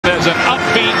There's an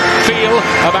upbeat feel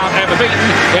about Everton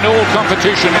in all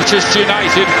competition. Manchester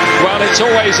United, well, it's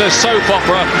always a soap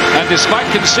opera, and despite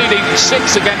conceding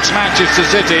 6 against Manchester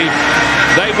City,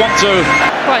 they want to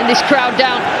quieten this crowd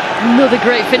down. Another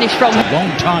great finish from a long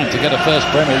time to get a first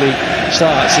Premier League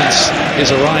start since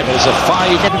his arrival as a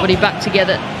 5. Everybody back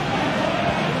together.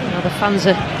 Now the fans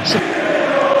are.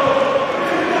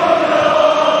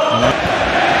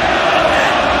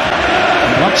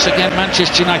 Once again,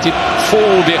 Manchester United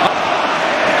fall behind.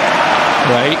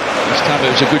 Right, this time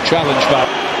it was a good challenge, but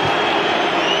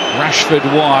Rashford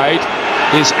wide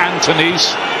is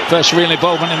Antony's first real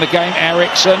involvement in the game.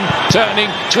 Ericsson turning,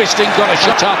 twisting, got a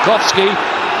shot. Tarkowski,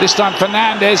 this time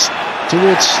Fernandes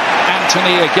towards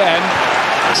Antony again.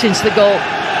 Since the goal,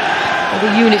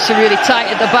 the units are really tight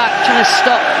at the back, trying to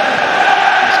stop.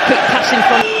 It's quick passing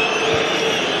from.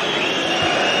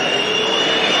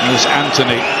 There's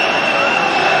Antony.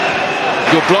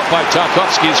 Good block by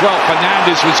Tarkowski as well.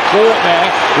 Fernandes was caught there.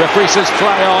 Referee says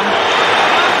play on.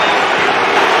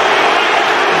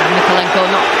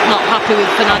 Mikalenko not happy with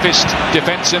Fernandes. Toughest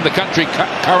defence in the country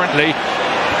currently.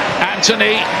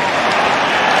 Antony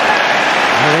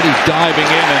already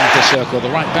diving in the circle. The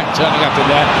right back turning up in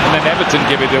there, and then Everton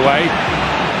give it away.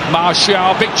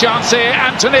 Martial, big chance here.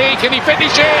 Antony, can he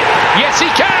finish it? Yes,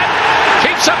 he can.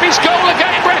 Keeps up his goal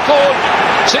again record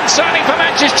since signing for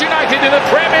Manchester United in the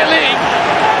Premier League.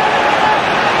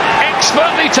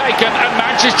 Expertly taken at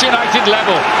Manchester United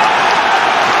level.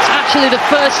 It's actually the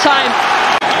first time.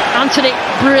 Antony,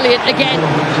 brilliant again.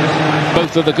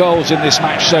 Both of the goals in this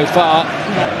match so far.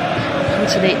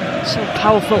 Antony, so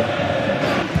powerful.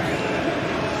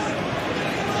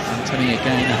 Antony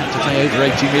again, I had to pay over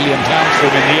 £80 million for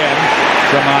him in the end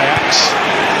from Ajax.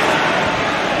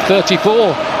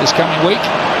 34 this coming week.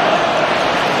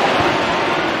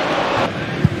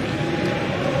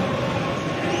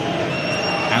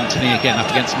 Antony again up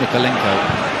against Mikalenko.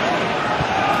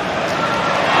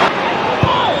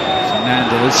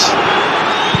 Fernandes.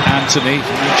 Antony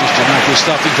from Manchester United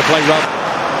starting to play well.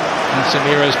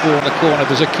 Casemiro's ball in the corner.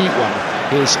 There's a cute one.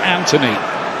 Here's Antony.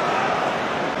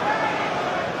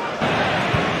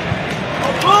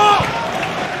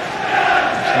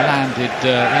 Landed,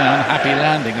 unhappy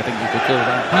landing, I think you could call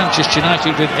that. Manchester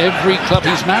United with every club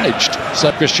he's managed.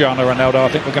 So Cristiano Ronaldo, I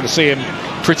think we're going to see him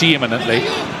pretty imminently.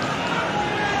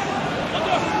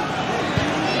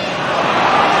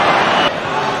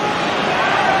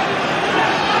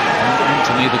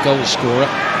 Antony, the goal scorer.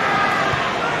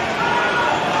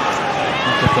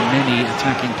 Look at the many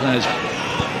attacking players.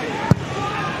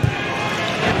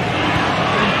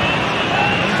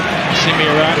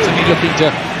 Casemiro, Antony looking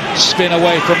to spin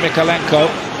away from Mikalenko.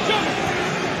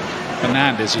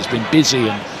 Fernandes has been busy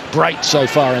and bright so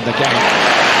far in the game.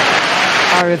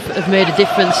 Have made a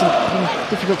difference and been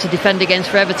difficult to defend against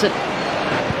for Everton.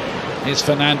 Here's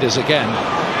Fernandes again.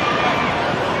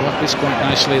 Blocked this quite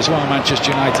nicely as well,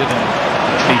 Manchester United.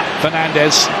 And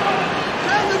Fernandes.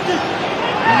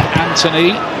 And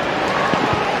Antony.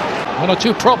 1 or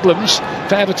 2 problems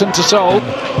for Everton to solve.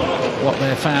 What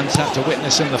their fans had to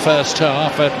witness in the first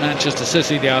half at Manchester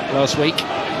City last week.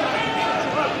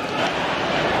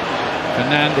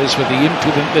 Fernandes with the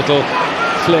impudent little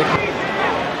flick.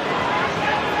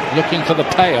 Looking for the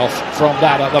payoff from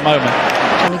that at the moment.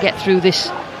 Trying to get through this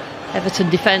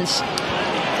Everton defence.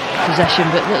 Possession,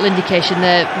 but little indication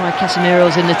there why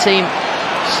Casemiro's in the team.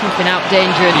 Sniffing out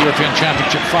danger. The European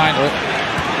Championship final.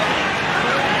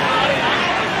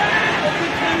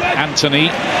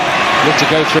 Antony looked to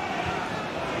go through.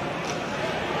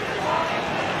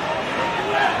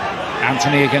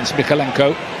 Antony against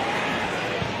Mikalenko.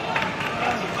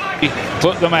 He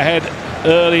put them ahead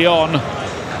early on.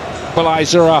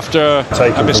 Equaliser after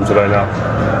taken from today now.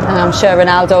 And I'm sure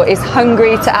Ronaldo is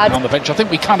hungry to add on the bench. I think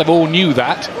we kind of all knew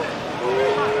that.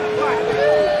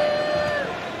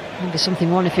 There'd be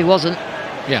something wrong if he wasn't.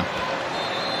 Yeah.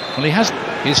 Well, he has.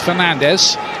 Here's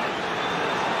Fernandes.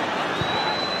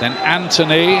 Then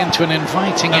Antony into an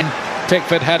inviting in.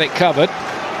 Pickford had it covered.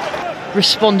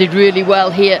 Responded really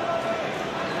well here.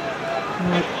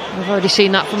 We've already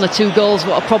seen that from the 2 goals.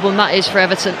 What a problem that is for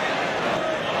Everton.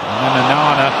 And then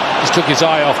Onana just took his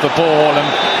eye off the ball and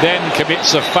then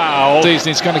commits a foul.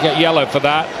 He's going to get yellow for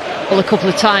that. Well, a couple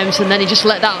of times, and then he just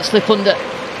let that slip under.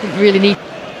 Didn't really need.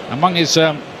 Among his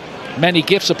many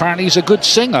gifts, apparently, he's a good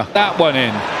singer. That one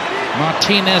in.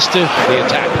 Martinez to the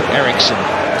attack. Ericsson.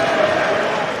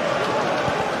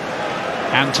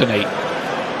 Antony.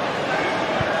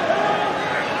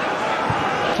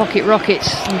 Pocket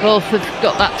rockets, and both have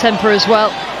got that temper as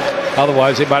well.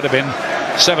 Otherwise it might have been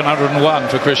 701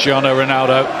 for Cristiano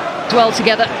Ronaldo. Well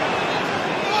together.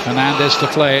 Fernandes to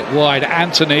play it wide.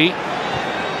 Antony.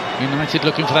 United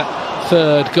looking for that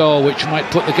third goal, which might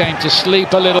put the game to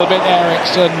sleep a little bit.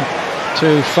 Ericsson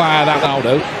to fire that out.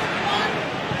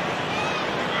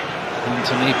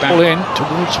 Antony back in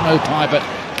towards Mopai, but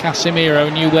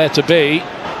Casemiro knew where to be.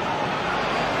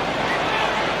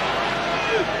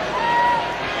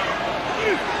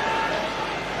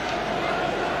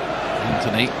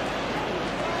 Antony,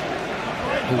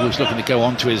 who was looking to go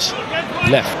on to his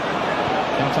left.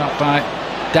 Cut out by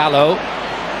Dalot.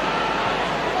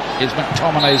 Is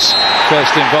McTominay's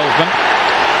first involvement.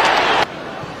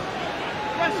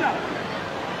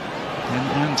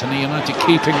 And Antony United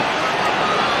keeping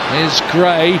is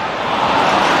Gray.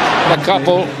 The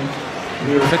couple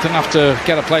fit enough to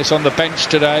get a place on the bench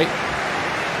today.